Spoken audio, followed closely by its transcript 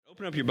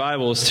Open up your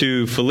Bibles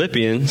to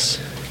Philippians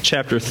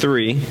chapter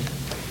 3.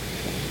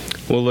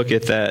 We'll look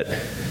at that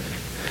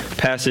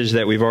passage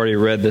that we've already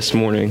read this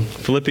morning.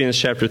 Philippians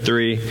chapter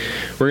 3.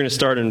 We're going to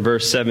start in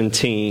verse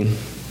 17.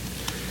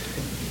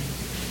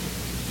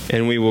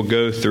 And we will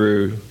go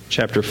through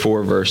chapter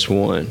 4, verse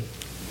 1.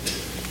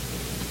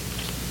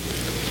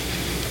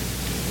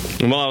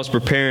 And while I was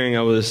preparing,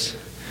 I was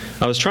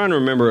trying to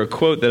remember a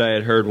quote that I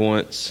had heard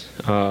once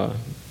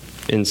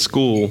in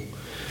school.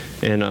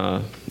 And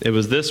it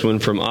was this one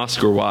from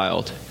Oscar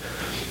Wilde.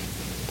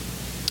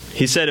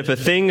 He said, "If a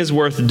thing is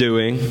worth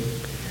doing,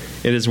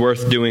 it is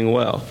worth doing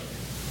well.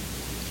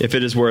 If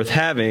it is worth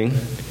having,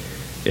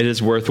 it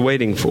is worth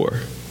waiting for.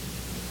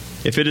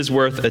 If it is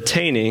worth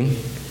attaining,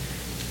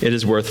 it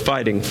is worth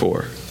fighting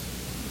for.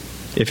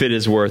 If it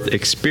is worth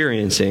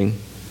experiencing,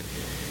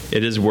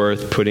 it is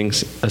worth putting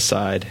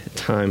aside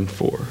time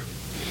for."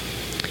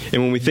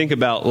 And when we think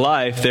about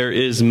life, there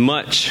is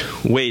much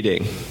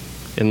waiting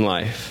in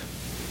life.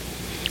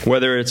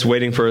 Whether it's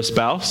waiting for a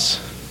spouse,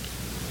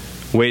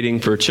 waiting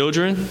for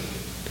children,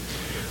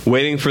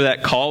 waiting for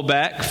that call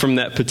back from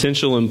that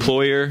potential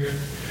employer,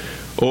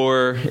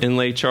 or in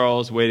Lake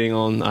Charles, waiting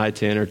on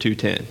I-10 or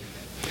 210.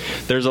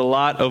 There's a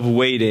lot of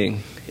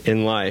waiting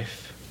in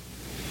life.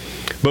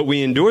 But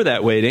we endure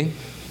that waiting.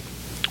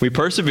 We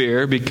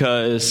persevere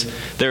because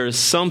there is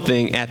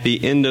something at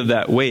the end of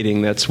that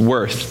waiting that's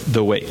worth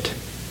the wait.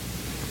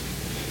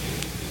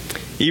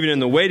 Even in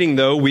the waiting,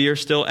 though, we are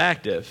still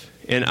active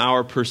in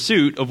our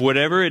pursuit of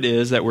whatever it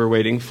is that we're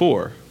waiting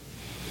for.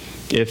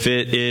 If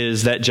it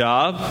is that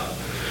job,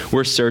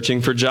 we're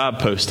searching for job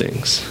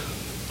postings.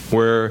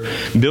 We're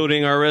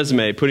building our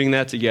resume, putting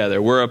that together.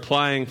 We're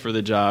applying for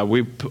the job.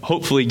 We're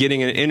hopefully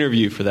getting an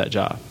interview for that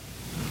job.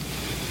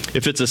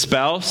 If it's a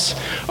spouse,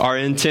 our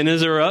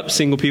antennas are up,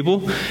 single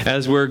people,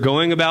 as we're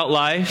going about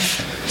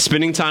life,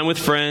 spending time with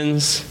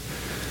friends,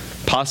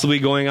 possibly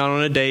going out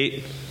on a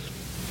date.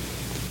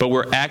 But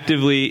we're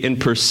actively in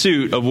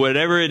pursuit of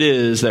whatever it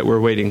is that we're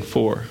waiting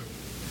for.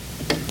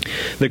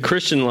 The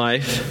Christian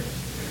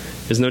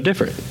life is no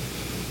different.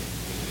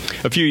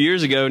 A few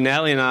years ago,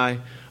 Natalie and I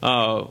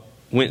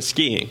went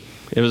skiing.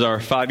 It was our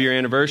 5-year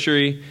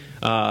anniversary.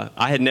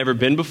 I had never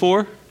been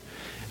before,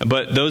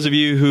 but those of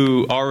you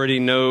who already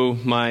know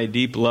my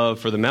deep love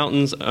for the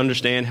mountains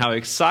understand how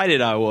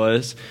excited I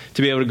was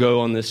to be able to go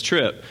on this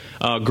trip.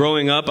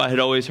 Growing up, I had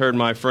always heard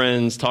my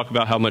friends talk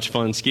about how much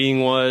fun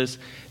skiing was.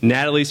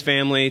 Natalie's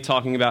family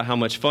talking about how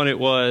much fun it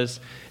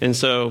was. And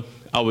so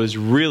I was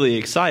really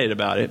excited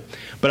about it.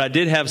 But I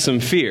did have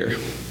some fear,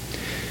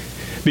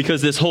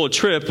 because this whole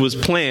trip was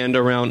planned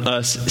around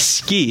us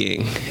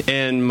skiing.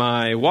 And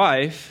my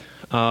wife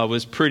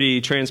was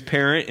pretty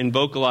transparent in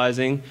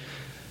vocalizing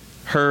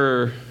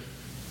her,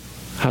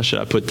 how should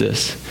I put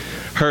this?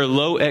 Her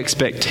low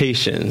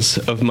expectations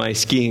of my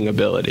skiing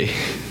ability.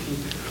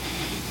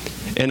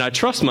 And I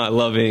trust my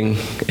loving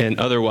and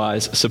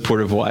otherwise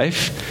supportive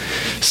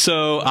wife.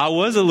 So I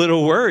was a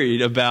little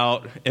worried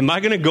about, am I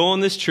going to go on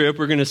this trip?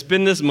 We're going to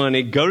spend this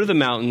money, go to the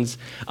mountains.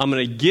 I'm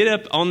going to get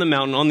up on the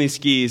mountain on these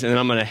skis, and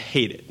I'm going to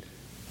hate it.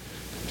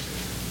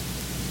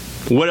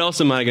 What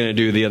else am I going to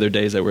do the other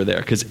days that we're there?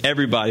 Because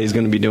everybody's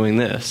going to be doing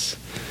this.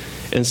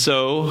 And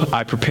so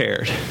I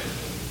prepared.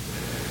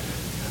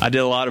 I did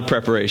a lot of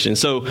preparation.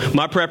 So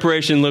my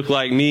preparation looked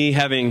like me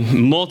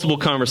having multiple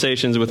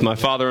conversations with my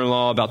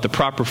father-in-law about the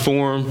proper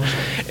form,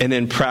 and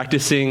then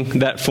practicing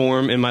that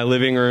form in my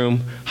living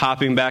room,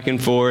 hopping back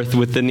and forth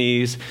with the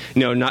knees,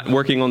 not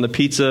working on the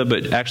pizza,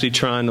 but actually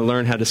trying to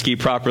learn how to ski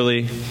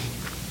properly.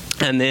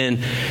 And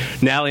then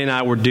Natalie and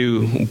I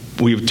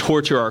we would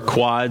torture our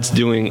quads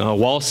doing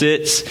wall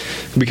sits,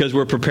 because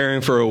we're preparing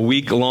for a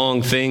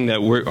week-long thing that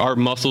our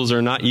muscles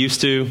are not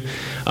used to.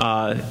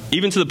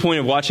 Even to the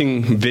point of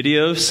watching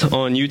videos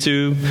on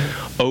YouTube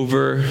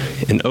over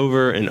and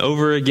over and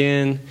over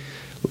again,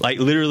 like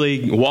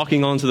literally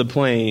walking onto the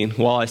plane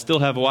while I still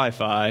have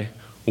Wi-Fi,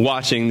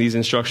 watching these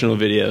instructional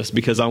videos,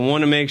 because I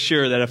want to make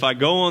sure that if I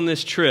go on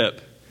this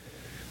trip,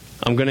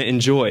 I'm going to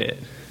enjoy it,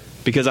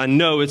 because I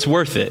know it's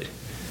worth it.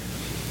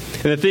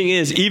 And the thing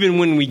is, even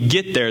when we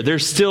get there,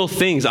 there's still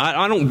things.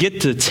 I don't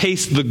get to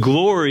taste the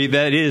glory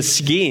that is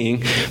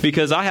skiing,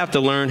 because I have to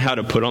learn how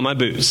to put on my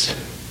boots,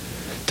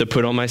 to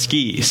put on my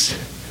skis.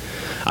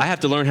 I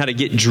have to learn how to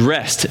get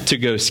dressed to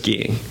go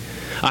skiing.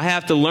 I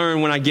have to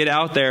learn when I get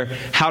out there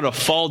how to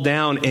fall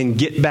down and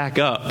get back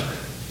up.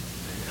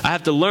 I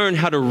have to learn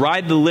how to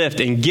ride the lift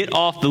and get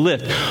off the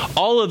lift.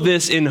 All of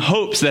this in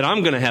hopes that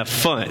I'm going to have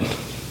fun.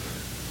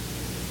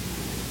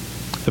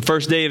 The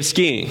first day of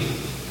skiing,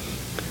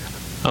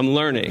 I'm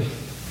learning.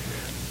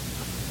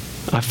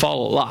 I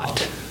fall a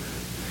lot.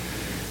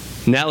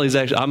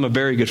 I'm a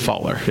very good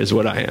faller, is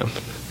what I am.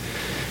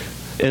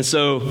 And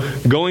so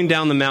going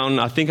down the mountain,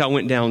 I think I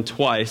went down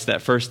twice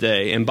that first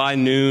day. And by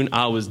noon,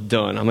 I was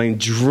done.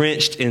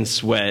 Drenched in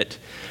sweat.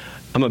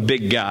 I'm a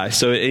big guy.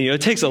 So it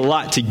takes a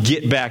lot to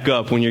get back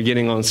up when you're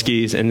getting on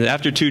skis. And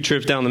after 2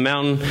 trips down the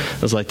mountain,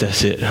 I was like,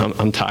 that's it.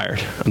 I'm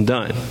tired. I'm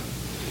done.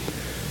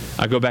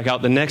 I go back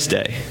out the next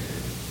day.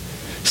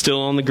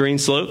 Still on the green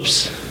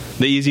slopes,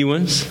 the easy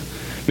ones.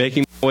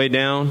 making my way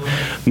down,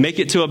 make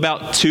it to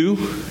about 2.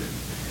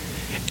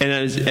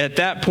 And at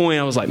that point,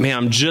 I was like, man,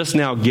 I'm just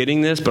now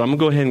getting this, but I'm going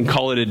to go ahead and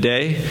call it a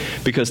day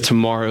because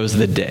tomorrow's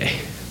the day.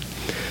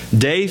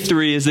 Day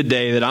 3 is the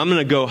day that I'm going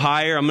to go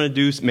higher. I'm going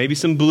to do maybe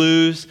some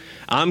blues.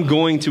 I'm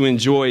going to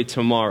enjoy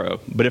tomorrow.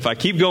 But if I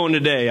keep going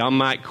today, I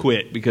might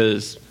quit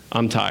because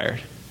I'm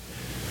tired.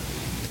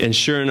 And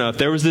sure enough,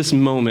 there was this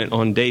moment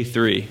on day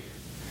 3.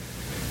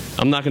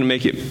 I'm not going to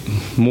make it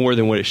more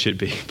than what it should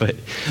be, but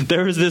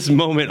there was this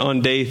moment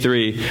on day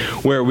 3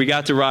 where I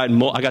got to ride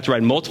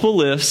multiple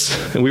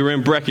lifts, and we were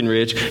in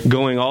Breckenridge,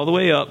 going all the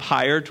way up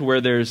higher to where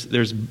there's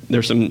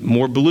some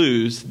more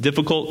blues,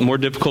 more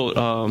difficult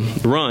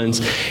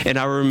runs, and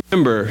I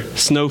remember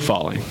snow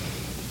falling,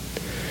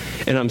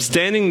 and I'm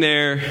standing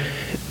there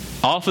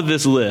off of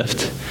this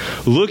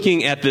lift,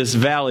 looking at this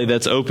valley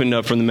that's opened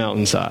up from the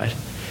mountainside,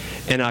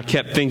 and I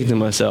kept thinking to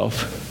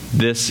myself,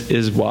 this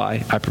is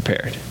why I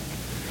prepared.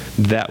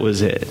 That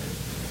was it.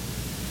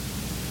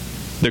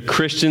 The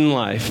Christian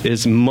life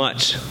is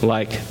much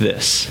like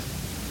this.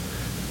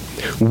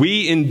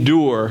 We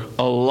endure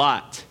a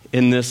lot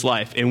in this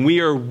life, and we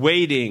are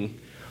waiting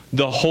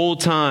the whole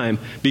time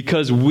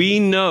because we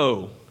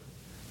know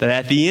that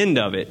at the end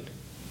of it,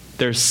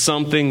 there's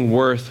something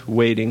worth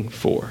waiting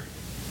for.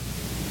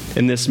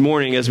 And this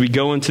morning, as we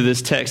go into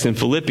this text in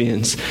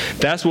Philippians,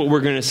 that's what we're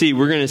going to see.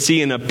 We're going to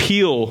see an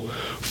appeal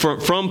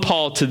from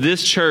Paul to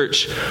this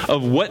church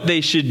of what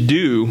they should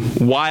do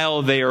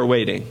while they are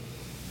waiting.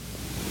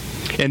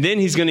 And then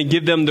he's going to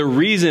give them the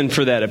reason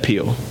for that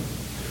appeal.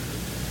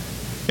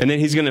 And then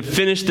he's going to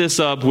finish this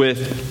up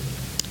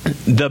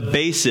with the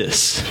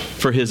basis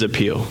for his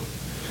appeal.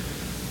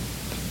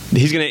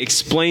 He's going to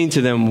explain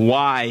to them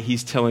why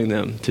he's telling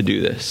them to do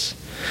this.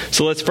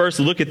 So let's first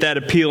look at that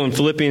appeal in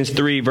Philippians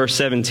 3, verse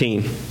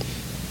 17.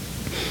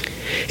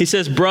 He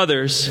says,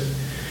 brothers,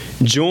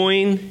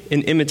 join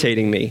in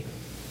imitating me,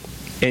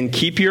 and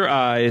keep your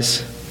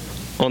eyes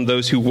on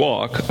those who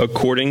walk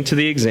according to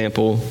the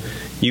example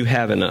you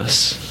have in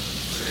us.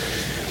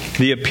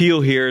 The appeal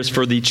here is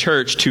for the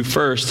church to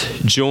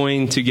first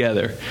join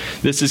together.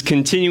 This is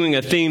continuing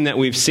a theme that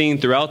we've seen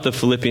throughout the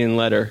Philippian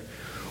letter,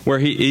 where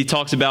he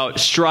talks about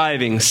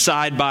striving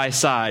side by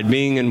side,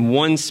 being in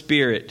one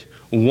spirit,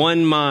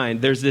 one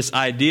mind. There's this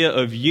idea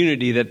of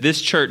unity that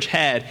this church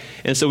had.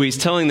 And so he's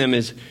telling them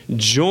is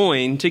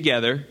join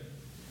together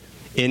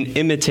in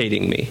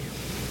imitating me.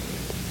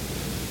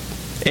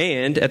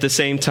 And at the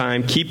same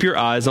time, keep your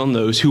eyes on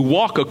those who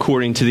walk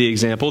according to the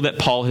example that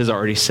Paul has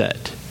already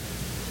set.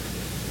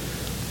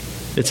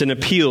 It's an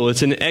appeal.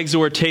 It's an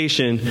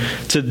exhortation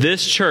to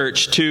this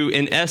church to,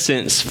 in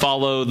essence,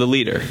 follow the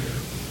leader.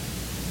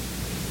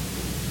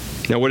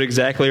 Now, what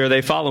exactly are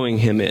they following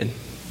him in?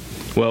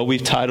 Well,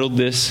 we've titled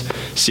this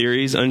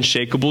series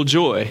Unshakable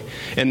Joy.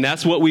 And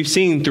that's what we've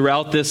seen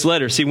throughout this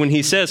letter. See, when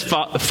he says,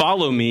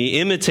 follow me,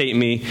 imitate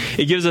me,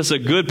 it gives us a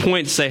good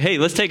point to say, hey,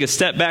 let's take a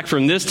step back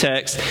from this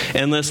text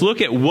and let's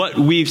look at what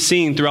we've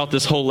seen throughout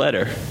this whole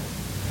letter.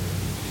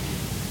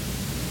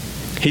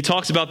 He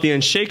talks about the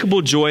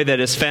unshakable joy that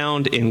is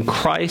found in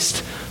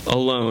Christ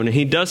alone. And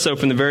he does so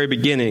from the very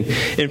beginning.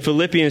 In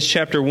Philippians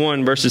chapter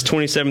 1, verses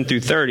 27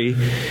 through 30,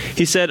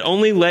 he said,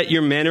 only let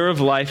your manner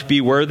of life be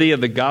worthy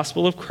of the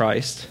gospel of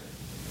Christ,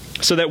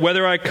 so that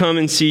whether I come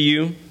and see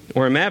you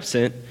or am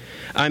absent,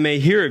 I may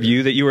hear of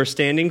you that you are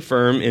standing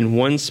firm in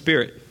one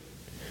spirit,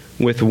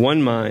 with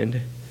one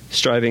mind,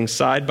 striving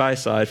side by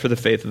side for the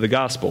faith of the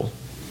gospel,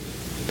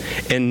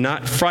 and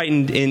not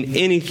frightened in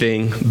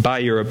anything by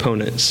your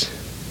opponents.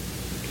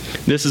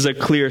 This is a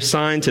clear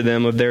sign to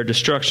them of their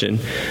destruction,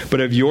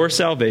 but of your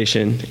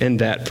salvation, and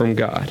that from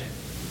God.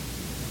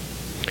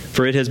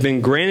 For it has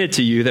been granted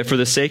to you that for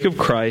the sake of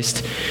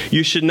Christ,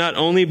 you should not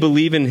only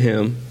believe in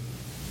him,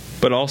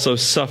 but also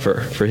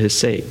suffer for his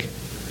sake,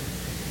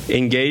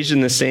 engaged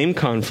in the same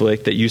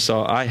conflict that you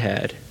saw I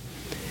had,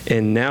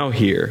 and now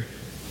hear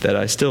that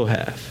I still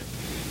have.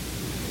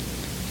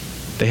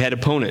 They had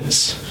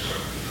opponents.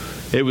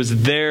 It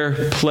was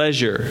their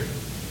pleasure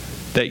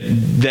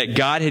that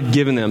God had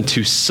given them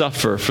to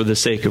suffer for the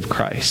sake of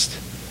Christ.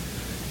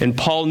 And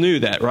Paul knew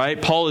that,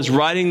 right? Paul is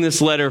writing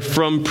this letter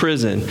from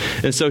prison.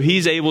 And so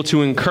he's able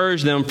to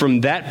encourage them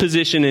from that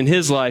position in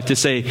his life to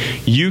say,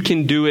 you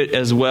can do it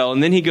as well.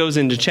 And then he goes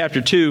into chapter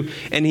 2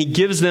 and he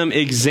gives them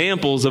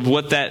examples of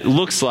what that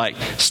looks like,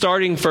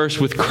 starting first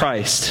with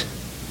Christ,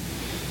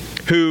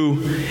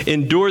 who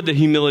endured the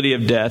humility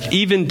of death,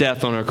 even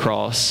death on a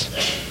cross,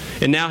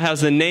 and now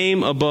has the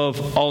name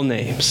above all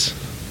names.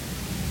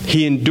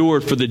 He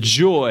endured for the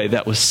joy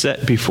that was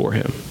set before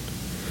him.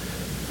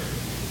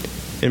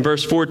 In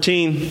verse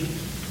 14,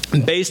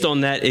 based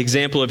on that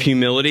example of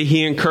humility,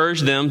 he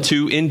encouraged them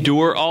to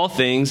endure all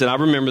things. And I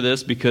remember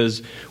this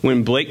because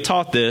when Blake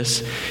taught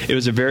this, it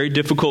was a very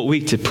difficult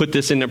week to put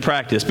this into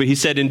practice. But he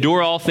said,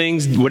 endure all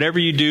things, whatever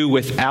you do,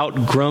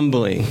 without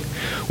grumbling,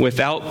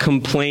 without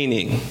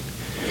complaining.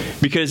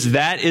 Because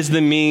that is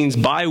the means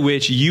by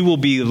which you will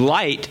be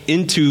light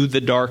into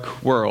the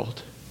dark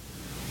world.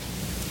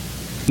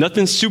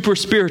 Nothing super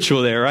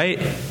spiritual there, right?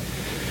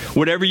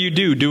 Whatever you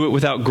do, do it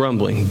without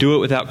grumbling. Do it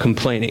without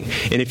complaining.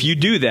 And if you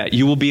do that,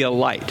 you will be a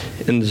light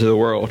into the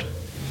world.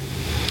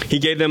 He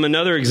gave them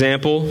another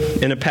example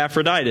in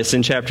Epaphroditus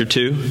in chapter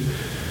 2,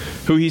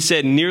 who he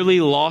said nearly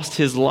lost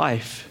his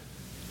life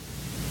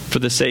for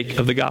the sake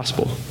of the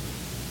gospel.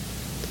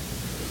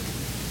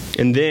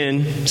 And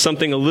then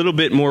something a little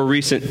bit more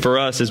recent for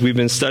us as we've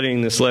been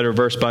studying this letter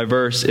verse by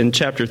verse. In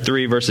chapter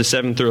 3, verses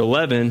 7 through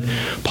 11,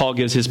 Paul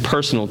gives his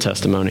personal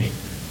testimony.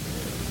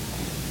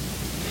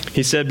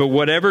 He said, "But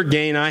whatever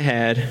gain I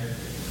had,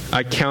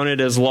 I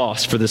counted as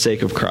loss for the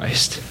sake of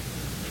Christ.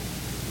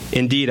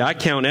 Indeed, I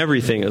count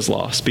everything as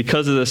loss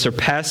because of the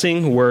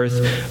surpassing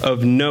worth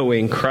of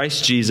knowing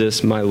Christ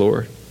Jesus my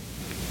Lord.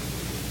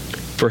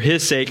 For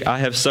his sake I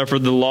have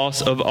suffered the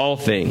loss of all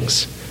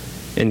things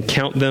and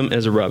count them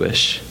as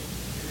rubbish,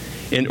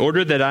 in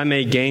order that I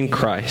may gain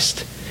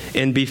Christ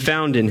and be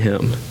found in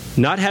him,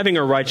 not having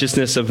a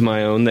righteousness of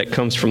my own that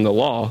comes from the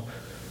law,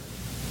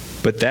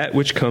 but that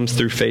which comes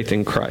through faith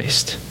in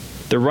Christ,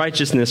 the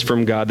righteousness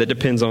from God that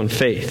depends on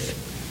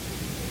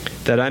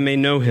faith, that I may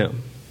know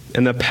him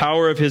and the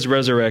power of his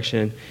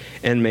resurrection,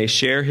 and may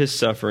share his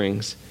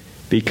sufferings,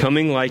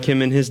 becoming like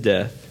him in his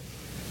death,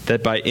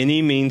 that by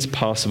any means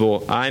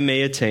possible I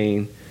may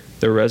attain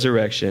the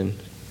resurrection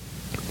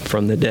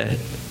from the dead."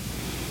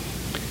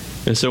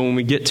 And so when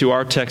we get to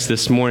our text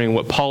this morning,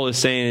 what Paul is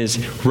saying is,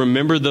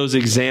 remember those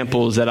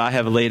examples that I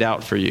have laid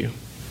out for you.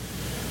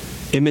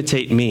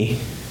 Imitate me.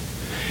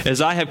 As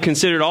I have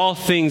considered all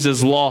things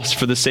as lost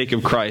for the sake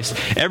of Christ,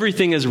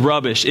 everything is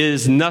rubbish. It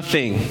is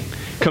nothing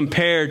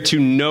compared to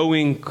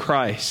knowing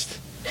Christ.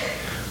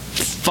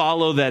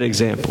 Follow that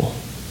example.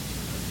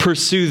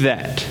 Pursue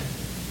that.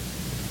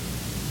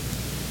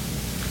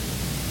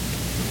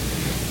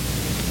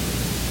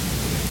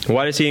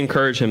 Why does he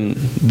encourage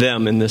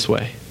them in this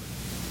way?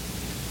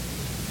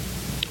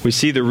 We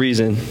see the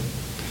reason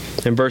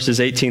in verses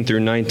 18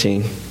 through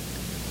 19.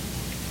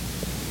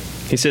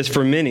 He says,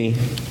 "For many,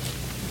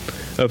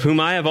 of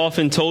whom I have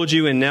often told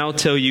you and now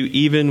tell you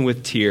even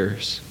with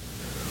tears,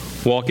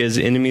 walk as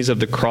enemies of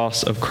the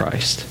cross of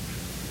Christ.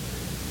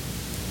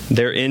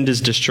 Their end is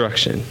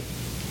destruction.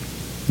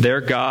 Their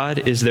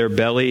God is their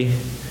belly,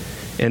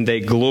 and they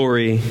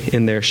glory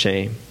in their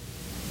shame,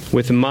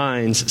 with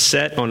minds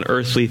set on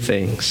earthly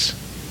things."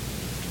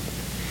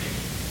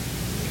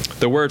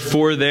 The word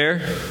 "for"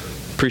 there,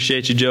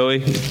 appreciate you,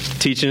 Joey,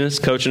 teaching us,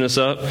 coaching us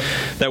up.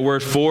 That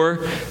word "for"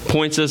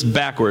 points us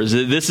backwards.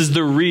 This is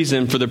the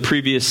reason for the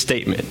previous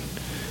statement.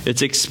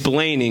 It's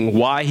explaining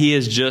why he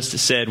has just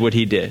said what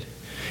he did.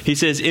 He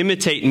says,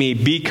 "Imitate me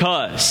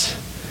because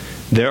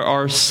there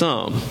are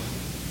some."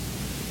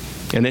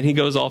 And then he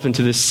goes off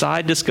into this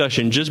side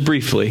discussion just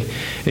briefly.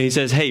 And he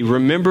says, hey,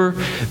 remember,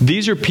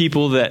 these are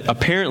people that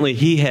apparently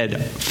he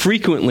had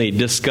frequently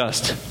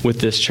discussed with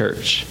this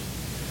church.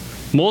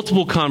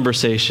 Multiple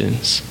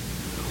conversations.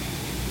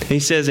 And he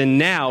says, and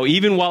now,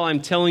 even while I'm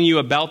telling you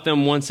about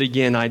them once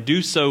again, I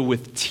do so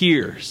with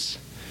tears.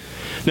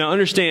 Now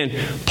understand,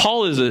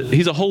 Paul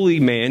he's a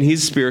holy man,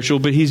 he's spiritual,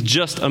 but he's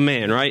just a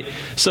man, right?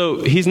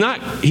 So he's not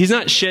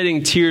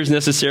shedding tears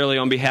necessarily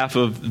on behalf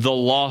of the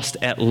lost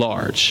at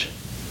large.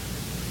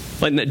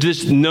 Like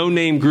just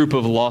no-name group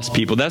of lost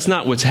people. That's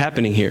not what's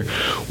happening here.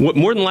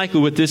 More than likely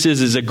what this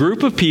is a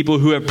group of people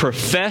who have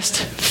professed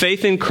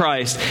faith in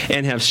Christ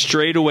and have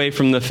strayed away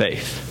from the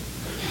faith.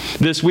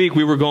 This week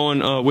we were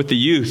going with the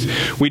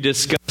youth. We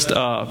discussed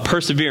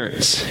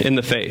perseverance in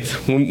the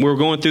faith. We were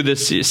going through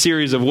this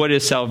series of what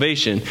is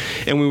salvation.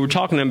 And we were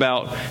talking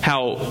about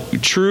how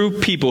true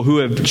people who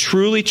have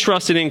truly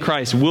trusted in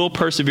Christ will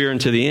persevere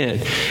unto the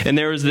end. And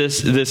there was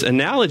this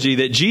analogy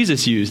that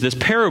Jesus used, this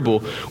parable,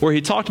 where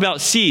he talked about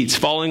seeds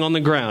falling on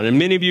the ground. And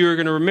many of you are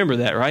going to remember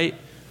that, right?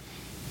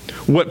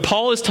 What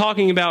Paul is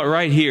talking about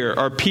right here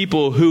are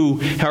people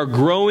who are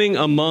growing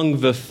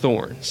among the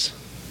thorns.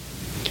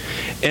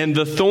 And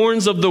the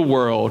thorns of the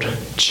world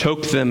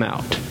choke them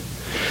out.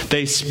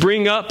 They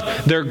spring up,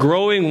 they're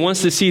growing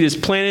once the seed is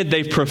planted,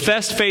 they've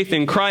professed faith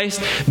in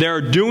Christ,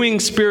 they're doing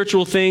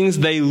spiritual things,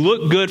 they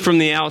look good from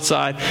the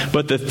outside,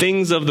 but the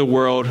things of the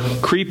world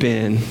creep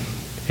in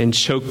and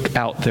choke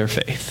out their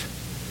faith.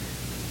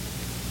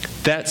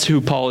 That's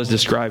who Paul is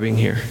describing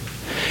here.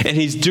 And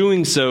he's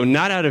doing so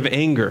not out of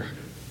anger,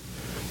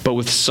 but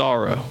with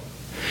sorrow.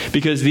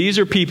 Because these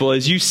are people,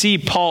 as you see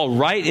Paul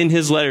write in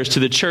his letters to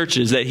the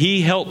churches that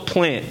he helped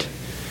plant,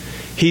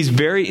 he's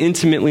very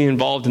intimately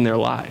involved in their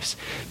lives.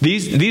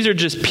 These are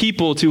just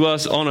people to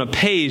us on a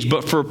page,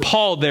 but for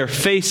Paul, their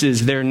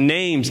faces, their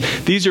names,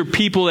 these are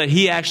people that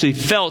he actually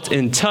felt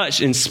and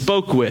touched and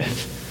spoke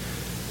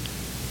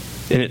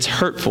with. And it's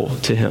hurtful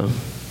to him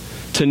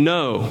to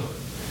know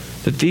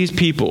that these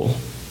people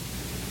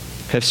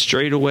have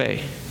strayed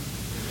away.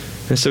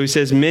 And so he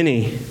says,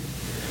 many.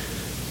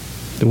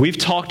 We've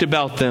talked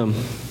about them,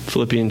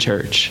 Philippian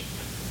church.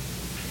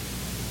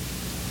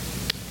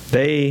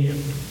 They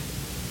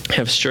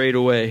have strayed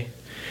away.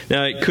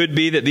 Now, it could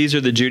be that these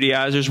are the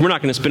Judaizers. We're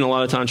not going to spend a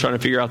lot of time trying to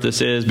figure out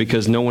this is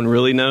because no one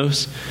really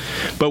knows.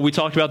 But we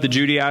talked about the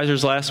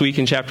Judaizers last week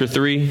in chapter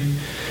 3.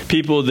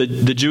 People, the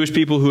Jewish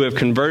people who have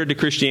converted to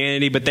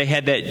Christianity, but they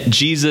had that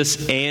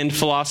Jesus and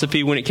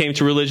philosophy when it came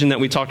to religion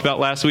that we talked about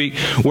last week,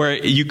 where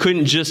you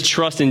couldn't just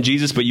trust in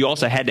Jesus, but you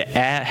also had to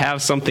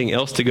have something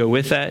else to go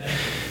with that.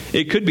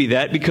 It could be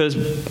that because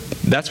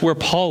that's where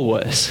Paul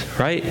was,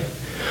 right?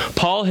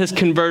 Paul has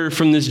converted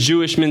from this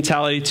Jewish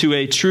mentality to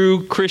a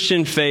true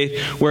Christian faith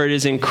where it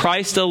is in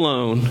Christ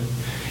alone,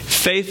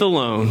 faith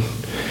alone,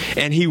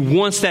 and he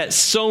wants that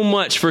so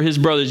much for his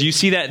brothers. You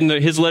see that in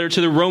his letter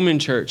to the Roman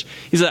church.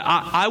 He's like,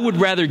 I would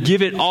rather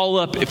give it all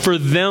up for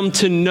them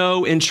to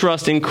know and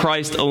trust in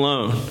Christ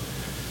alone.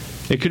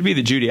 It could be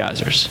the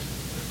Judaizers.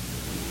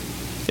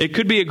 It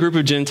could be a group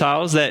of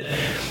Gentiles that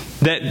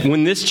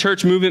when this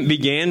church movement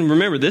began,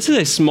 remember, this is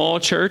a small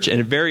church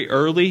and very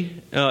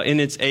early in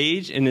its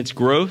age and its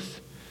growth.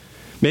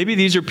 Maybe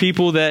these are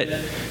people that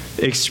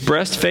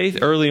expressed faith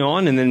early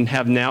on and then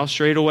have now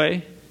strayed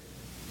away.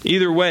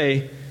 Either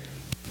way,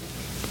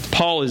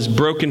 Paul is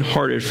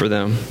brokenhearted for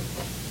them.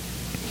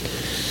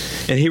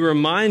 And he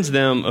reminds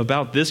them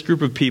about this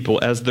group of people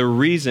as the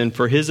reason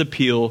for his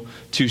appeal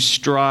to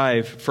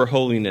strive for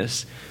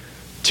holiness,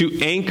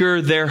 to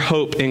anchor their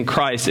hope in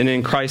Christ and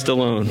in Christ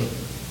alone.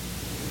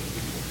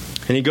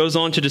 And he goes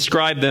on to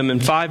describe them in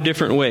 5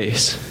 different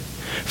ways.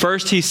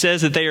 First, he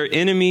says that they are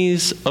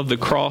enemies of the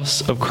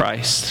cross of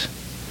Christ.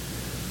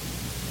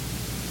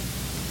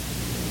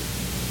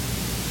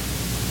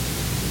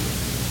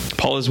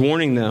 Paul is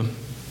warning them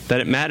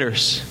that it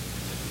matters.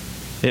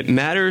 It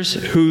matters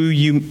who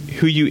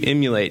you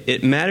emulate.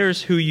 It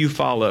matters who you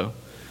follow.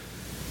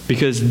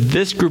 Because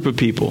this group of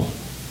people,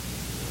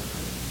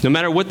 no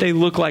matter what they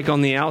look like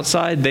on the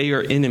outside, they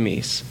are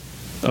enemies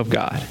of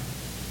God.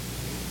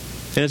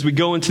 And as we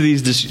go into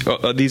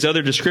these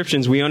other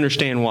descriptions, we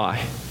understand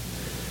why.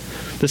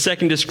 The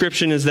second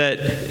description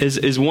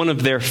is one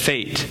of their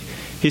fate.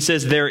 He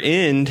says their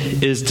end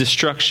is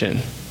destruction.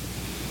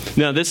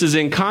 Now, this is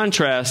in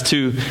contrast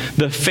to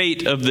the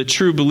fate of the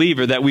true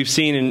believer that we've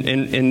seen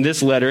in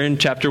this letter in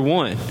chapter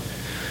 1.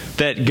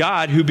 That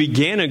God, who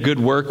began a good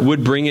work,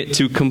 would bring it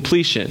to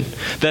completion.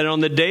 That on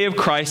the day of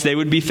Christ, they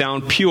would be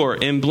found pure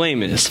and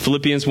blameless.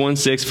 Philippians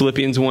 1:6,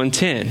 Philippians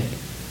 1:10.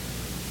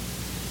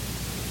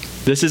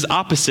 This is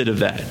opposite of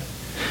that.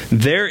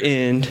 Their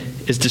end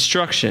is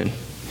destruction.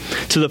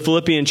 To the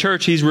Philippian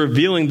church, he's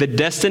revealing the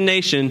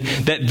destination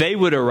that they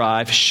would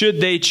arrive should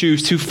they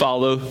choose to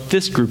follow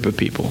this group of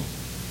people.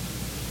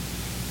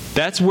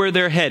 That's where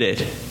they're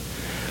headed.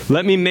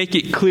 Let me make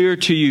it clear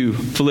to you,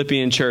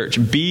 Philippian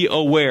church. Be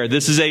aware.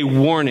 This is a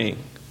warning.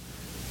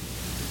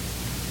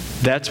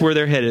 That's where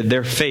they're headed.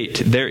 Their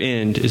fate, their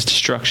end is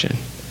destruction.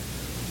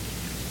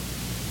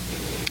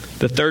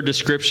 The third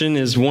description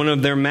is one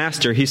of their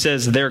master. He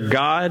says their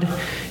God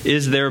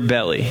is their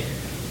belly.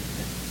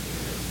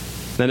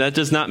 Now that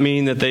does not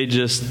mean that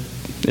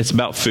it's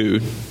about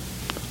food.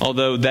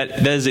 Although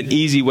that is an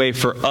easy way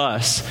for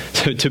us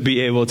to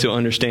be able to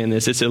understand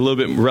this. It's a little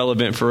bit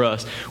relevant for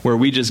us, where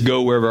we just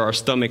go wherever our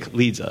stomach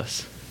leads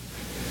us.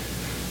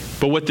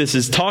 But what this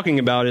is talking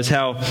about is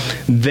how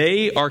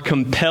they are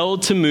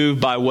compelled to move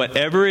by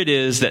whatever it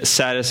is that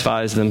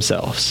satisfies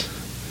themselves.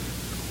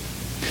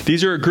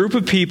 These are a group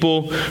of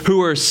people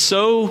who are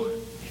so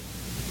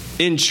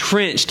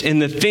entrenched in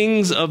the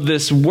things of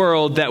this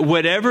world that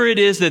whatever it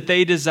is that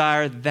they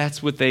desire,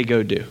 that's what they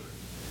go do.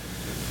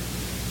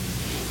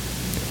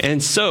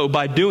 And so,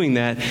 by doing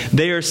that,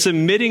 they are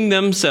submitting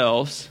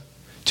themselves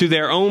to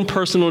their own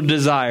personal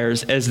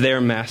desires as their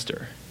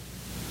master.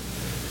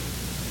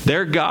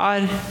 Their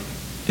God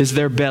is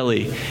their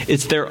belly.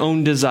 It's their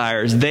own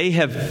desires. They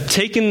have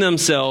taken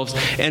themselves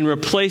and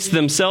replaced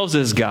themselves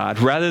as God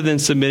rather than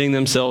submitting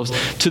themselves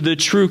to the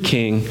true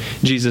King,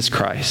 Jesus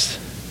Christ.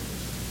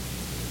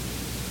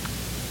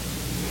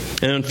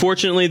 And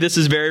unfortunately, this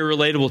is very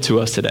relatable to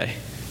us today.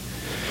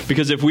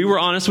 Because if we were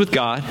honest with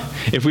God,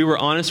 if we were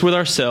honest with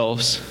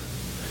ourselves,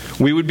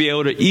 we would be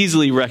able to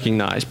easily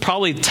recognize,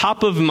 probably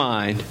top of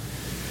mind,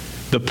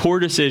 the poor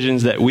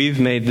decisions that we've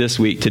made this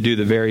week to do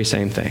the very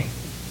same thing.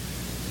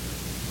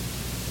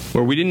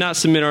 Where we did not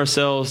submit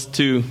ourselves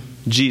to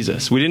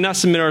Jesus. We did not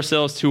submit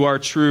ourselves to our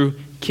true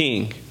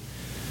King.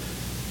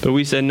 But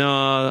we said,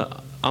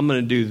 no, I'm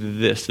going to do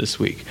this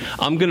week.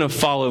 I'm going to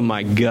follow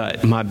my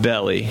gut, my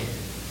belly,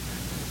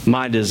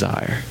 my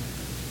desire.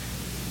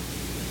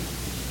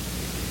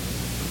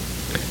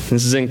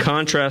 This is in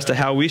contrast to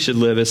how we should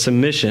live as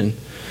submission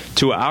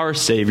to our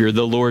Savior,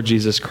 the Lord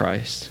Jesus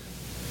Christ.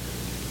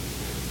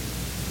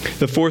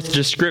 The fourth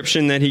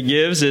description that he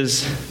gives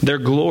is their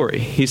glory.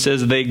 He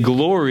says they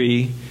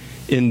glory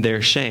in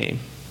their shame.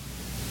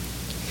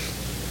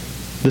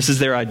 This is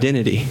their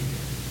identity.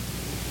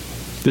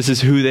 This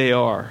is who they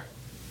are.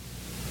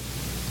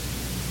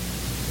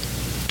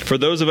 For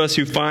those of us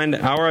who find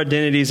our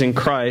identities in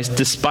Christ,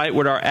 despite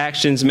what our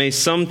actions may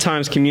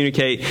sometimes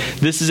communicate,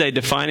 this is a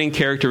defining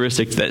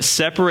characteristic that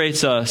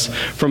separates us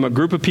from a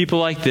group of people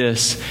like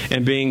this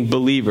and being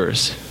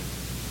believers,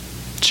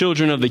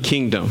 children of the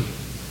kingdom,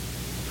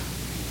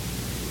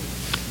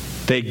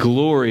 They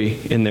glory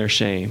in their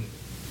shame.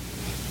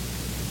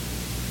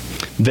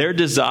 Their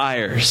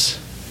desires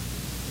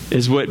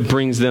is what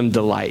brings them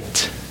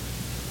delight.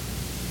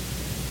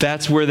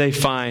 That's where they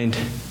find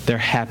their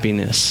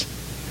happiness.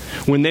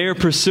 When they are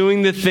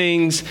pursuing the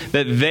things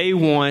that they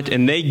want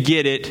and they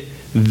get it,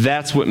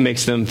 that's what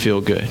makes them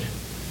feel good.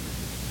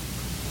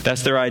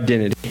 That's their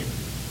identity.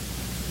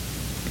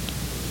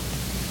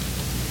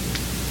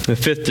 The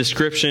fifth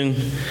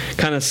description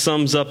kind of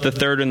sums up the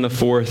third and the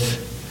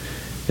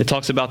fourth. It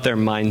talks about their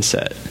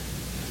mindset.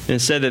 And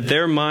it said that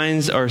their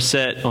minds are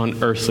set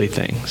on earthly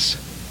things.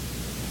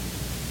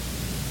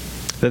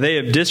 That they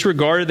have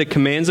disregarded the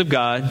commands of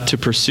God to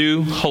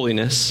pursue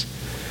holiness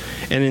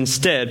and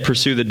instead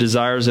pursue the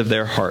desires of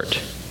their heart,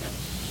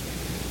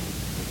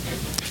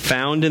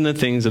 found in the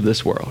things of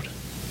this world.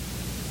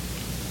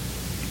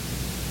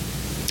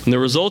 And the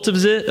result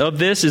of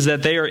this is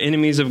that they are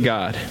enemies of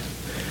God.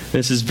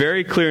 This is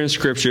very clear in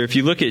Scripture. If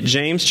you look at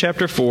James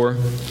chapter 4,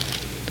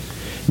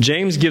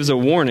 James gives a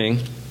warning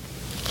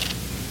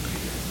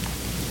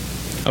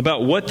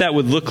about what that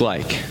would look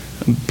like,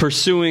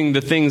 pursuing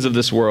the things of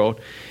this world.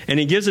 And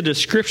he gives a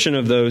description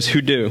of those who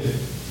do.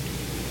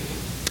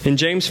 In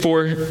James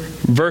 4,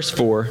 verse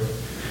 4,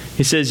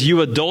 he says,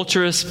 "You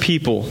adulterous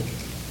people,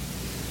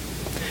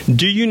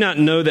 do you not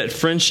know that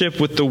friendship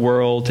with the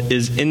world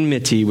is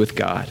enmity with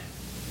God?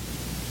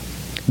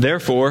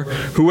 Therefore,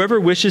 whoever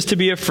wishes to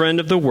be a friend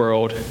of the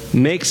world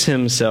makes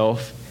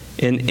himself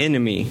an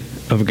enemy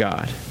of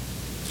God."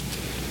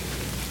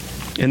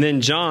 And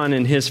then John,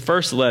 in his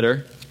first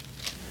letter,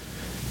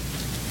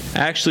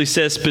 actually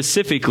says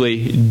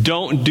specifically,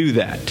 don't do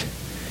that.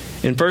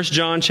 In 1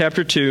 John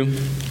chapter 2,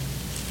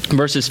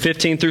 verses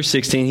 15 through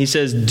 16, he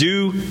says,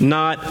 "Do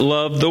not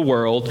love the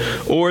world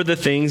or the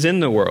things in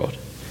the world.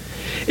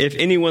 If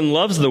anyone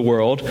loves the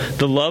world,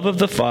 the love of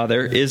the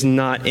Father is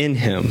not in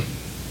him.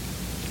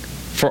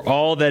 For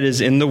all that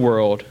is in the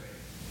world,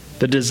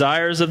 the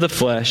desires of the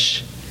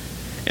flesh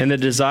and the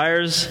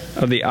desires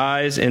of the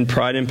eyes and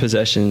pride in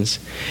possessions,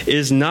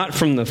 is not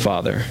from the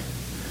Father,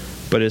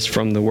 but is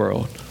from the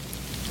world."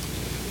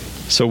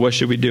 So what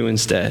should we do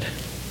instead?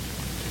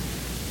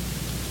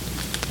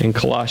 In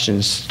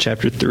Colossians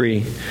chapter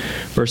 3,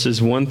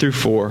 verses 1 through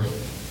 4,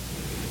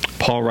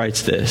 Paul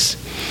writes this: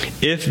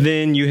 "If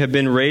then you have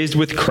been raised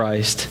with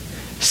Christ,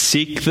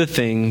 seek the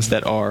things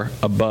that are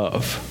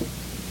above,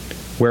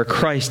 where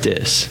Christ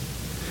is,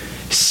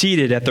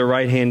 seated at the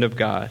right hand of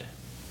God.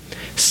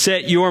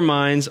 Set your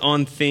minds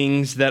on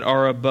things that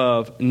are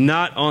above,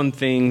 not on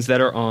things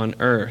that are on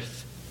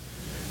earth.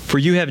 For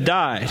you have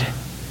died,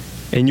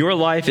 and your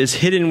life is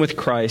hidden with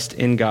Christ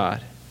in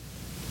God.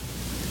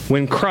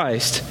 When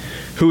Christ,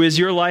 who is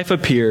your life,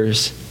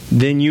 appears,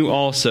 then you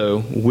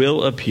also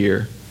will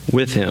appear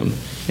with him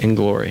in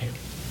glory."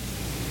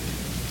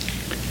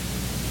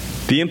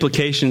 The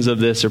implications of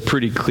this are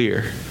pretty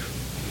clear.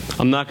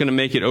 I'm not going to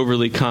make it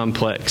overly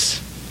complex.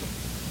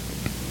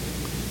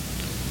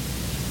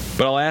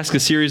 But I'll ask a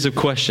series of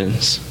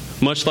questions,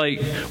 much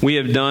like we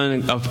have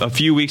done a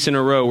few weeks in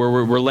a row, where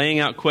we're laying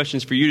out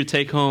questions for you to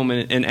take home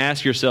and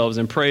ask yourselves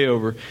and pray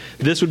over.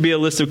 This would be a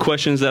list of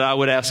questions that I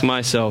would ask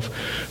myself.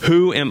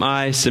 Who am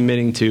I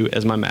submitting to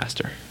as my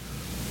master?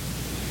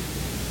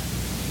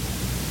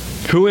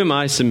 Who am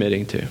I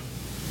submitting to?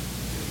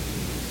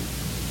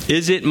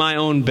 Is it my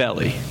own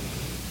belly?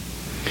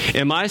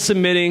 Am I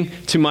submitting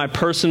to my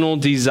personal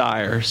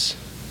desires?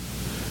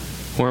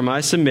 Or am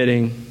I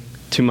submitting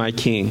to my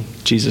King,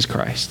 Jesus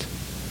Christ?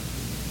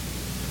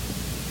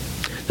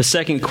 The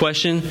second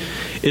question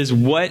is,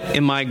 what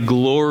am I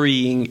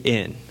glorying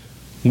in?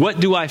 What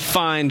do I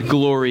find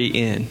glory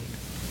in?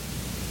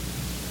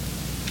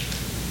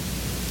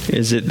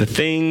 Is it the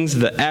things,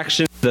 the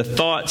actions, the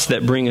thoughts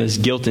that bring us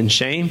guilt and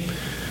shame?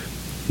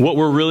 What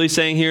we're really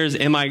saying here is,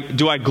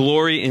 do I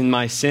glory in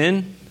my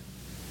sin?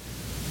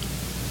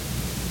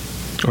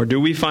 Or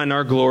do we find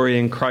our glory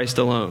in Christ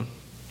alone?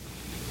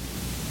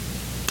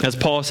 As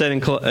Paul said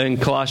in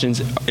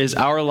Colossians, is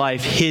our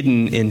life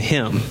hidden in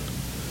him?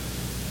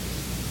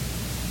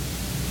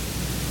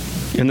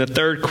 And the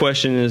third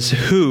question is,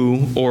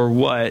 who or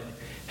what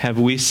have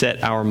we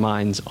set our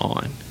minds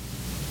on?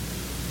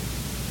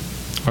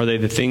 Are they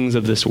the things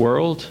of this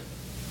world?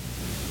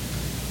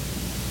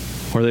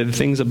 Or are they the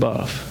things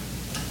above?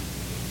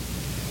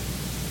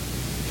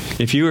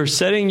 If you are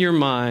setting your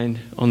mind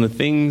on the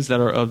things that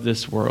are of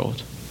this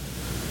world,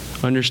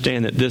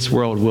 understand that this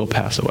world will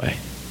pass away.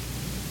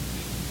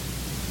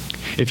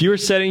 If you are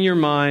setting your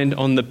mind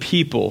on the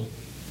people,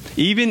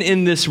 even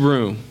in this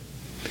room,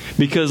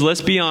 because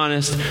let's be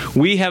honest,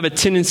 we have a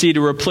tendency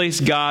to replace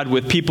God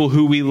with people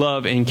who we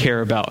love and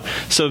care about.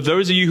 So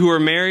those of you who are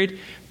married,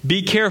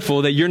 be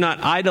careful that you're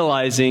not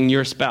idolizing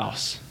your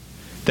spouse,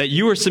 that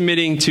you are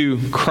submitting to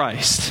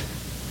Christ,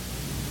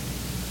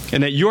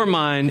 and that your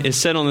mind is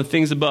set on the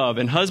things above.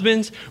 And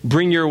husbands,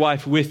 bring your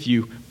wife with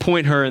you.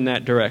 Point her in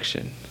that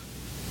direction.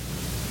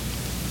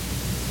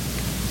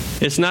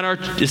 It's not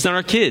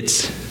our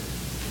kids.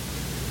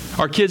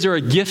 Our kids are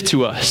a gift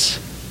to us.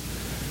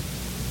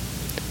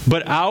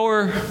 But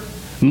our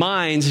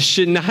minds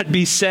should not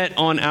be set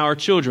on our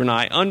children.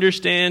 I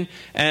understand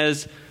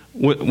as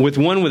with a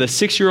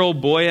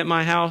 6-year-old boy at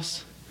my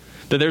house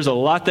that there's a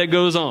lot that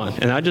goes on,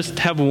 and I just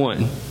have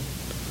one.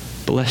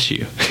 Bless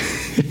you.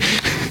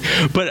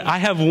 But I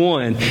have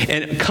one,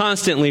 and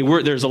constantly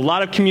there's a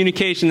lot of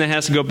communication that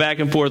has to go back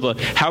and forth. Like,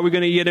 how are we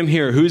going to get him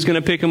here? Who's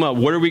going to pick him up?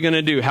 What are we going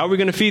to do? How are we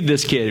going to feed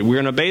this kid? We're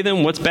going to bathe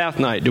him? What's bath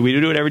night? Do we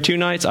do it every 2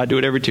 nights? I do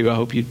it every 2. I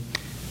hope you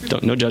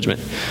don't. No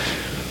judgment.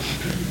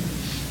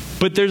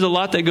 But there's a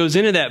lot that goes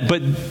into that.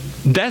 But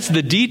that's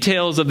the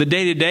details of the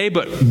day-to-day.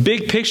 But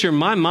big picture,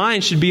 my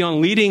mind should be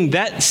on leading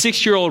that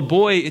 6-year-old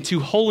boy into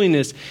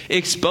holiness,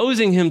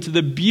 exposing him to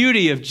the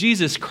beauty of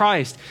Jesus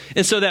Christ.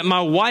 And so that my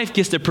wife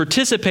gets to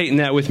participate in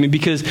that with me,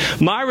 because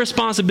my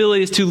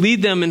responsibility is to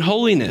lead them in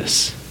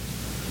holiness.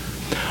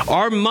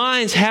 Our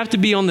minds have to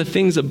be on the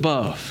things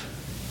above,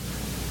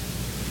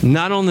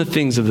 not on the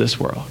things of this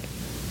world.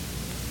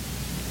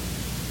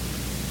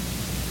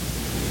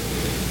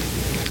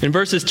 In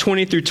verses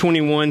 20 through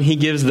 21, he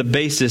gives the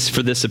basis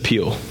for this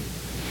appeal.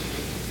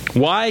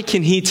 Why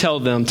can he tell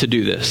them to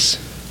do this?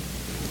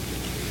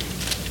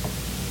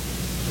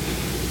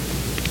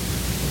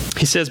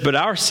 He says, "But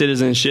our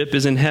citizenship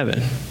is in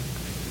heaven,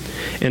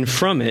 and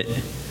from it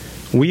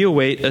we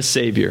await a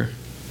Savior,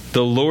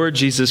 the Lord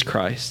Jesus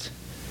Christ,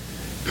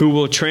 who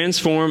will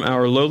transform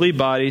our lowly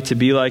body to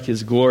be like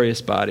his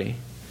glorious body,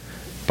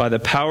 by the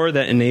power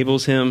that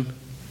enables him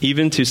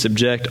even to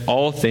subject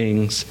all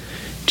things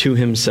to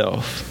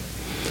himself."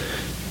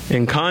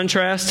 In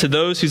contrast to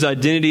those whose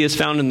identity is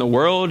found in the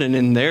world and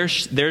in their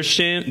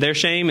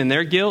shame and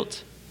their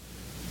guilt,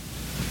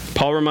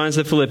 Paul reminds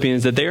the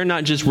Philippians that they are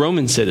not just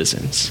Roman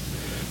citizens,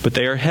 but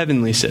they are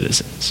heavenly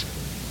citizens.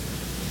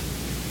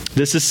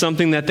 This is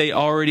something that they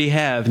already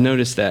have.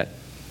 Notice that.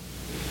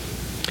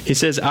 He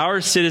says,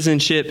 our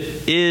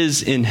citizenship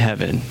is in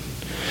heaven.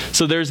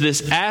 So there's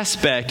this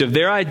aspect of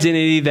their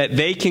identity that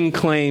they can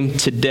claim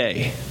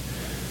today.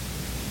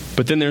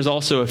 But then there's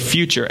also a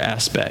future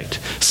aspect,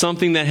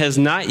 something that has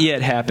not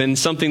yet happened,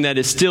 something that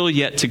is still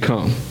yet to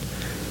come.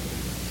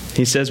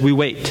 He says, we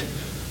wait.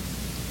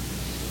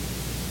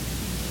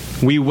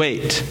 We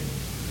wait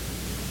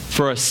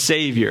for a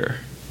Savior,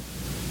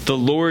 the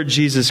Lord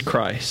Jesus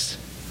Christ,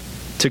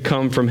 to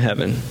come from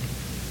heaven.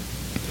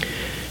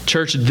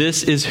 Church,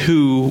 this is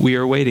who we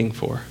are waiting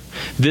for.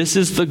 This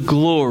is the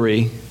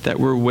glory that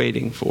we're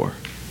waiting for.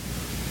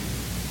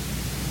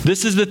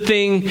 This is the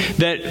thing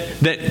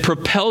that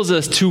propels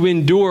us to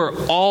endure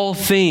all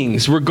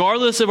things.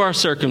 Regardless of our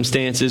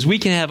circumstances, we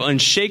can have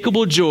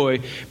unshakable joy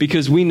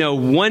because we know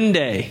one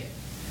day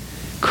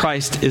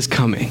Christ is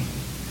coming.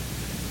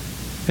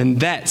 And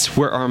that's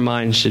where our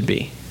mind should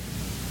be.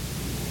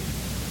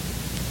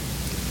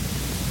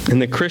 In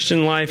the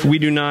Christian life, we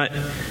do not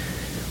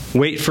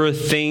wait for a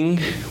thing.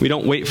 We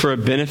don't wait for a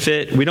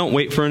benefit. We don't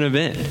wait for an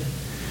event.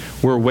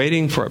 We're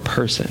waiting for a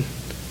person.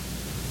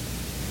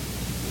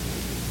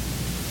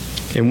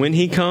 And when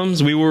he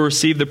comes, we will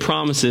receive the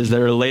promises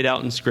that are laid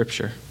out in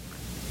Scripture,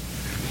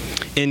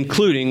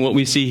 including what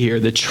we see here,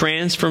 the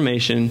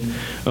transformation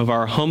of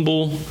our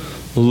humble,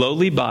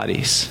 lowly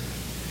bodies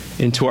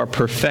into our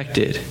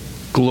perfected,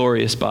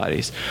 glorious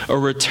bodies. A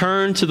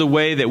return to the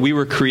way that we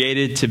were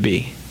created to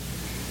be.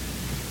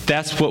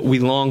 That's what we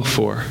long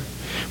for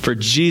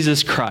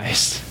Jesus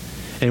Christ.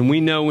 And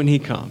we know when he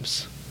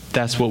comes,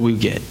 that's what we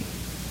get.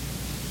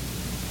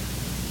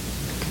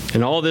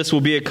 And all this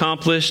will be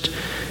accomplished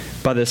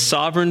by the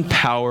sovereign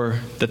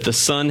power that the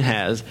Son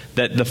has,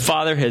 that the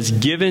Father has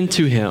given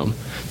to him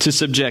to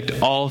subject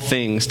all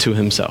things to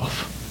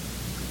himself.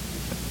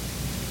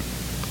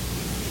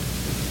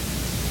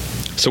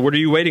 So what are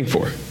you waiting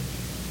for?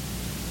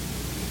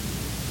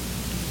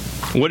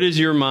 What is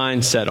your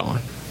mind set on?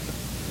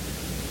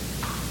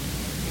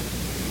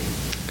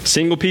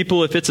 Single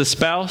people, if it's a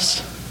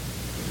spouse,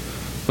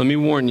 let me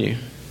warn you,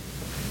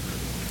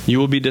 you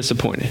will be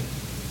disappointed.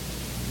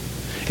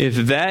 If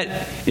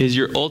that is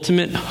your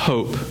ultimate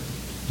hope,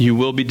 you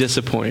will be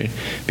disappointed,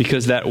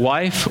 because that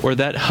wife or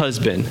that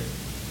husband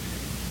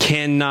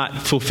cannot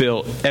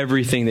fulfill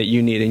everything that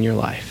you need in your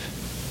life.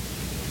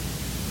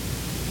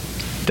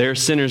 They're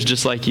sinners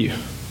just like you.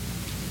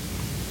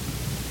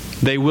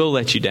 They will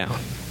let you down.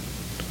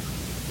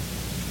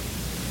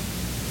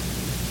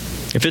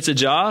 If it's a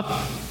job,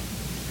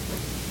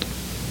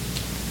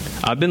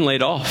 I've been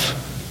laid off.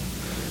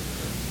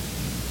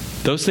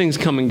 Those things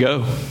come and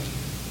go.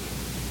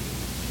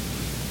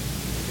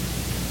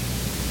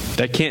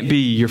 That can't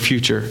be your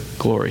future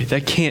glory.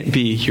 That can't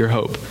be your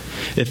hope.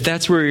 If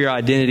that's where your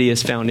identity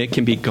is found, it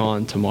can be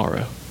gone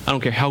tomorrow. I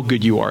don't care how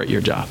good you are at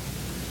your job.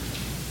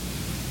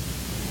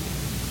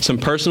 Some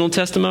personal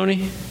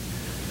testimony.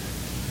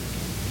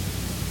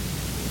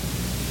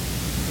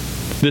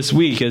 This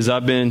week, as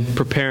I've been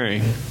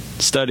preparing,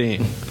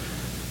 studying,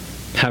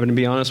 having to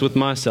be honest with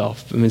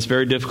myself, I mean, it's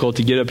very difficult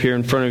to get up here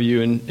in front of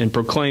you and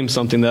proclaim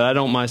something that I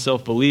don't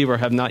myself believe or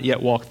have not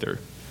yet walked through.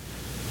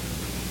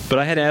 But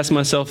I had to ask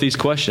myself these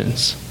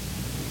questions.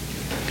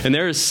 And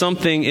there is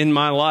something in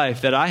my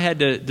life that I had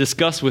to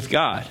discuss with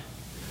God.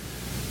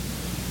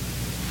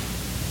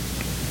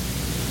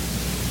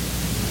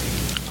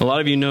 A lot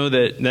of you know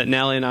that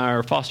Nally and I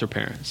are foster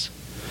parents.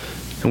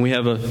 And we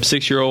have a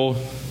 6-year-old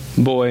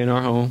boy in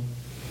our home.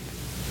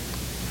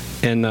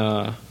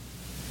 And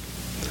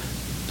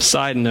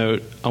side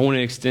note, I want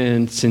to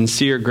extend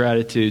sincere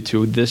gratitude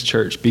to this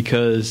church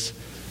because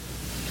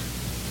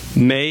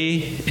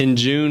May and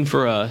June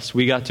for us,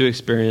 we got to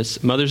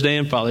experience Mother's Day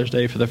and Father's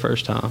Day for the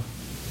first time.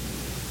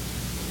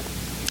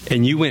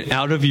 And you went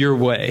out of your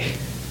way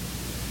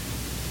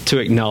to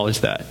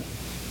acknowledge that.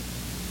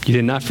 You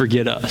did not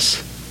forget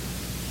us.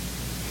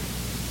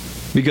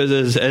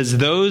 Because as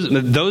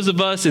those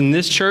of us in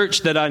this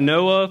church that I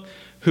know of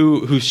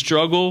who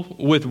struggle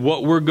with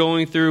what we're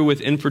going through with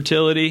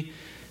infertility,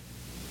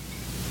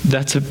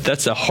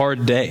 that's a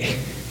hard day.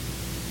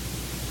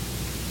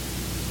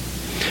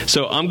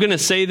 So I'm going to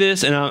say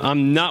this, and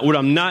what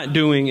I'm not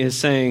doing is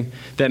saying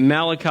that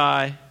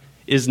Malachi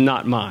is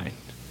not mine.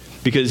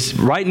 Because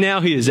right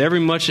now he is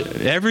every much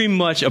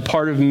a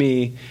part of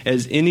me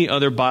as any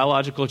other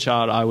biological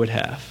child I would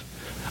have.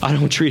 I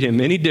don't treat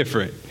him any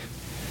different.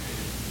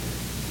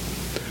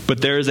 But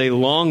there is a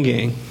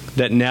longing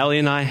that Nally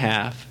and I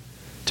have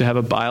to have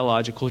a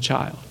biological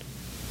child.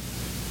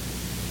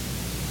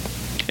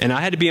 And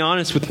I had to be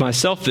honest with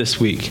myself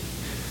this week.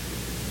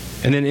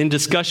 And then in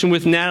discussion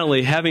with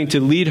Natalie, having to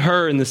lead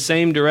her in the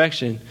same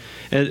direction.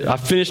 And I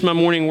finished my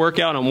morning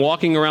workout. I'm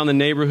walking around the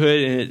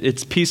neighborhood, and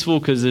it's peaceful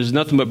because there's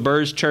nothing but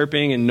birds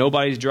chirping and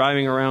nobody's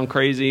driving around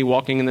crazy,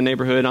 walking in the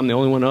neighborhood. I'm the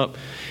only one up.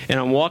 And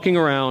I'm walking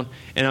around,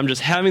 and I'm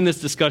just having this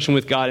discussion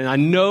with God. And I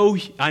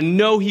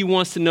know He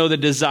wants to know the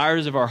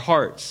desires of our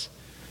hearts.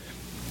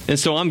 And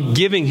so I'm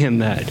giving Him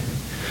that.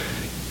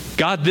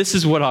 God, this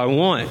is what I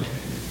want.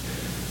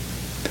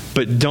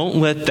 But don't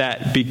let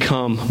that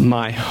become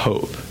my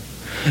hope.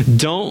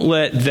 Don't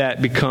let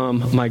that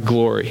become my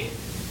glory.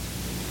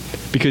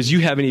 Because you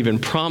haven't even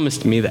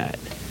promised me that.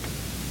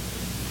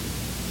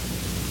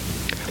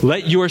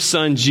 Let your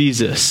son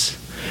Jesus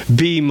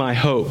be my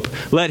hope.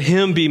 Let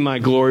him be my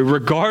glory,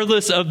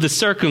 regardless of the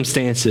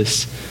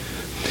circumstances.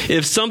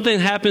 If something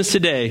happens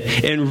today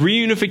and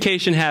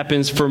reunification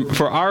happens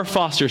for our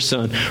foster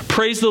son,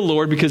 praise the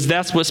Lord, because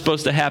that's what's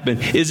supposed to happen.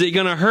 Is it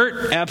going to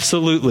hurt?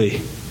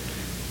 Absolutely.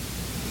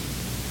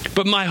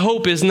 But my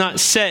hope is not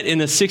set in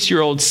a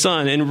 6-year-old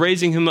son and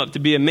raising him up to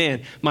be a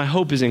man. My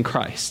hope is in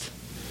Christ.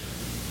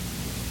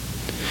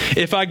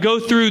 If I go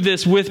through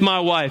this with my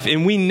wife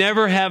and we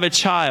never have a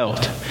child,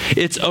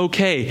 it's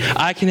okay.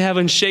 I can have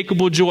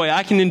unshakable joy.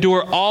 I can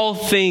endure all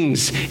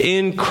things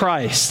in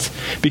Christ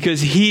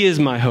because He is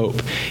my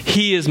hope.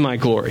 He is my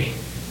glory.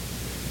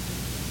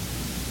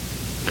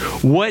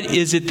 What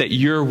is it that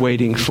you're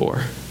waiting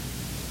for?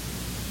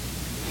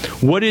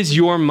 What is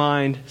your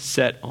mind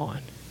set on?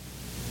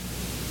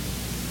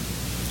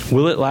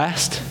 Will it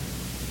last?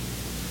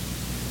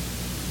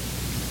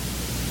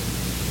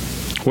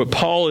 What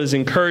Paul is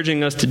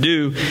encouraging us to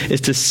do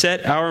is to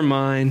set our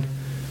mind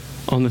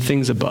on the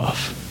things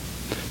above,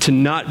 to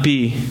not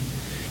be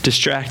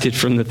distracted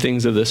from the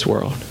things of this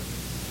world,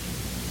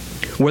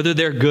 whether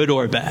they're good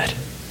or bad.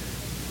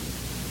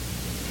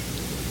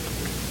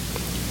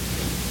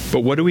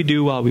 But what do we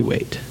do while we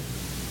wait?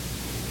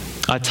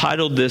 I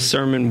titled this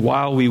sermon,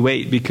 While We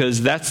Wait,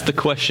 because that's the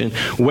question.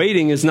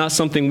 Waiting is not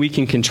something we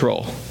can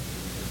control.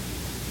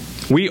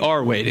 We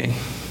are waiting.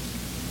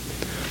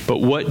 But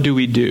what do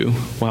we do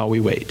while we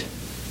wait?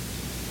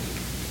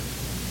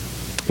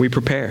 We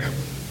prepare.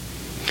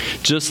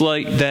 Just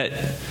like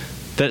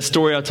that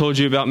story I told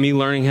you about me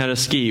learning how to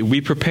ski. We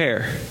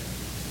prepare.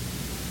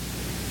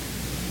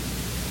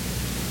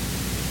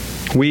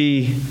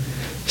 We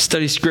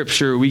study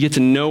Scripture. We get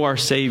to know our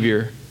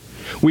Savior.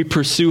 We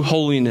pursue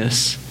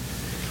holiness.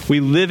 We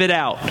live it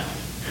out.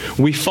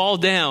 We fall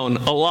down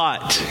a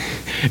lot.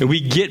 And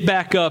we get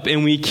back up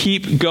and we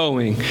keep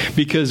going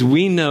because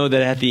we know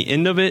that at the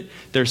end of it,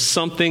 there's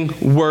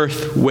something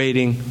worth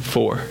waiting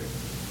for.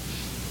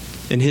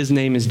 And His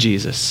name is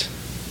Jesus.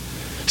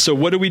 So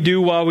what do we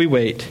do while we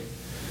wait?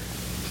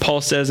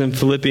 Paul says in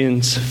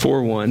Philippians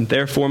 4:1,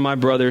 "Therefore, my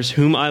brothers,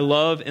 whom I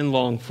love and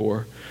long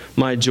for,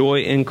 my joy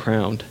and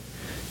crown,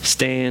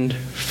 stand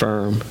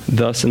firm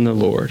thus in the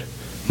Lord,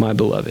 my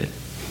beloved."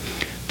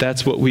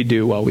 That's what we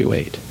do while we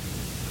wait.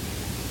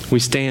 We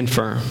stand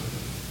firm.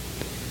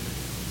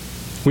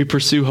 We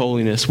pursue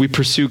holiness. We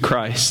pursue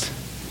Christ.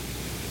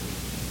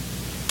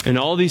 And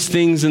all these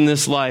things in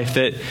this life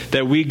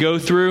that we go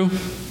through,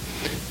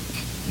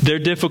 they're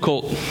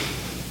difficult.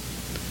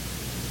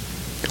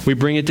 We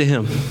bring it to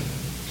Him.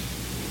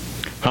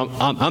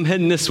 I'm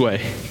heading this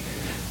way.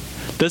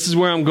 This is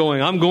where I'm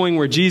going. I'm going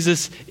where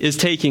Jesus is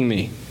taking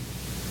me.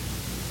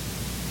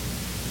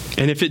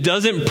 And if it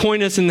doesn't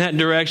point us in that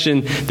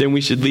direction, then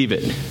we should leave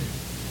it.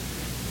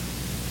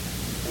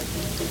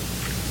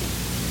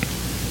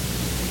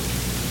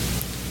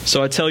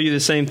 So I tell you the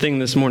same thing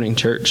this morning,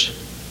 church.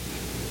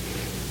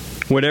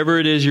 Whatever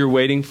it is you're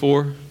waiting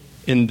for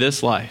in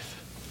this life,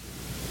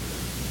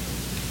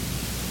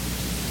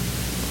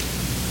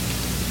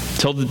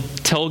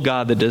 tell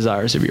God the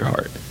desires of your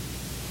heart.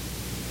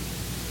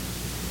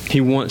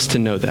 He wants to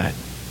know that.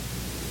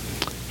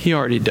 He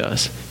already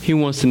does. He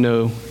wants to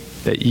know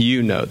that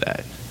you know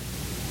that.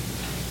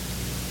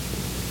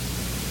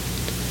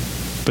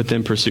 But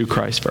then pursue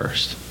Christ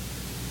first.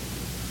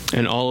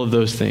 And all of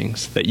those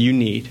things that you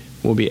need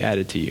will be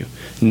added to you.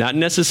 Not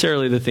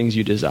necessarily the things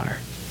you desire,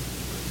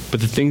 but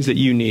the things that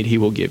you need, he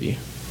will give you.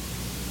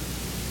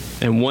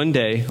 And one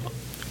day,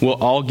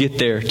 we'll all get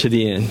there to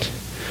the end.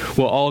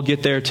 We'll all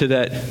get there to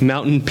that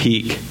mountain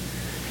peak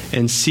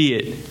and see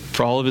it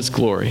for all of its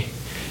glory.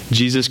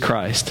 Jesus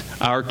Christ,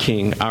 our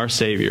King, our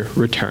Savior,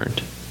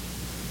 returned.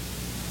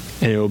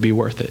 And it will be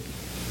worth it.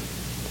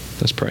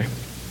 Let's pray.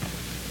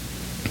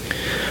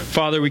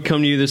 Father, we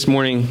come to you this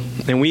morning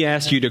and we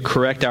ask you to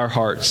correct our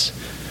hearts.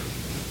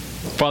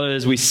 Father,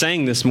 as we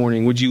sang this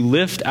morning, would you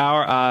lift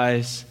our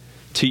eyes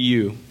to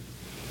you?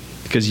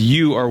 Because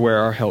you are where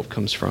our help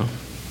comes from.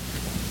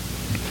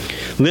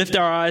 Lift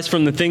our eyes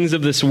from the things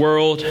of this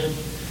world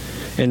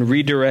and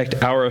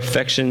redirect our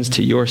affections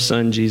to your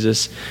Son,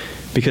 Jesus,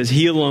 because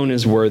he alone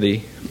is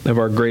worthy of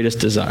our greatest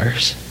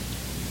desires.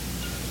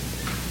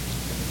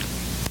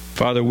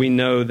 Father, we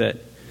know that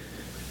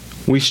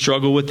we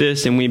struggle with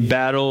this and we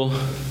battle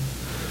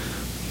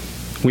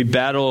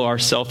our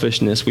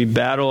selfishness. We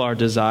battle our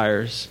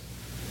desires.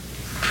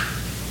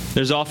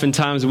 There's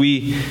oftentimes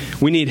we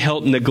need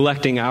help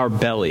neglecting our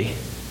belly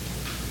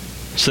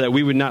so that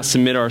we would not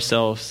submit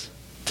ourselves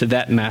to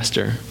that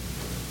master,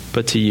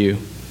 but to you.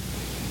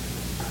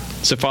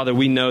 So, Father,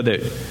 we know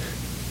that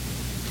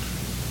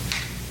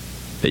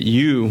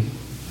you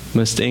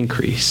must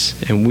increase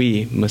and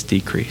we must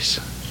decrease.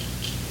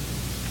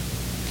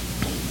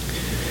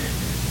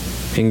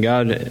 And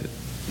God,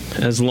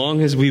 as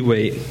long as we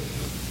wait,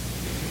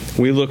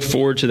 we look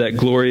forward to that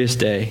glorious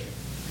day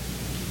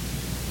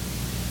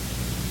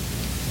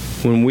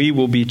when we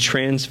will be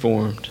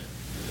transformed,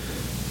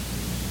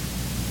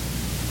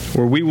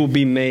 where we will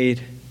be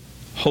made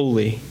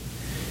holy,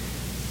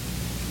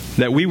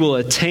 that we will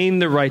attain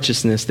the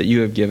righteousness that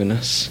you have given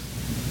us,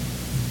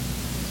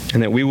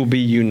 and that we will be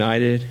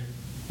united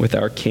with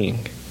our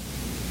King.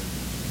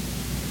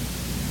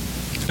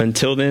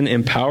 Until then,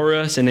 empower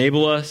us,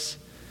 enable us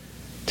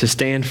to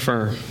stand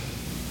firm.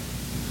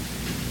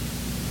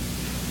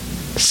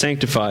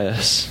 Sanctify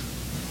us.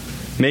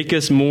 Make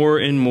us more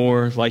and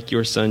more like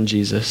your Son,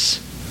 Jesus,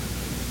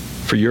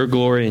 for your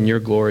glory and your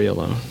glory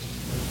alone.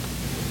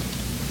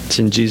 It's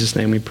in Jesus'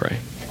 name we pray.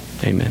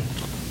 Amen.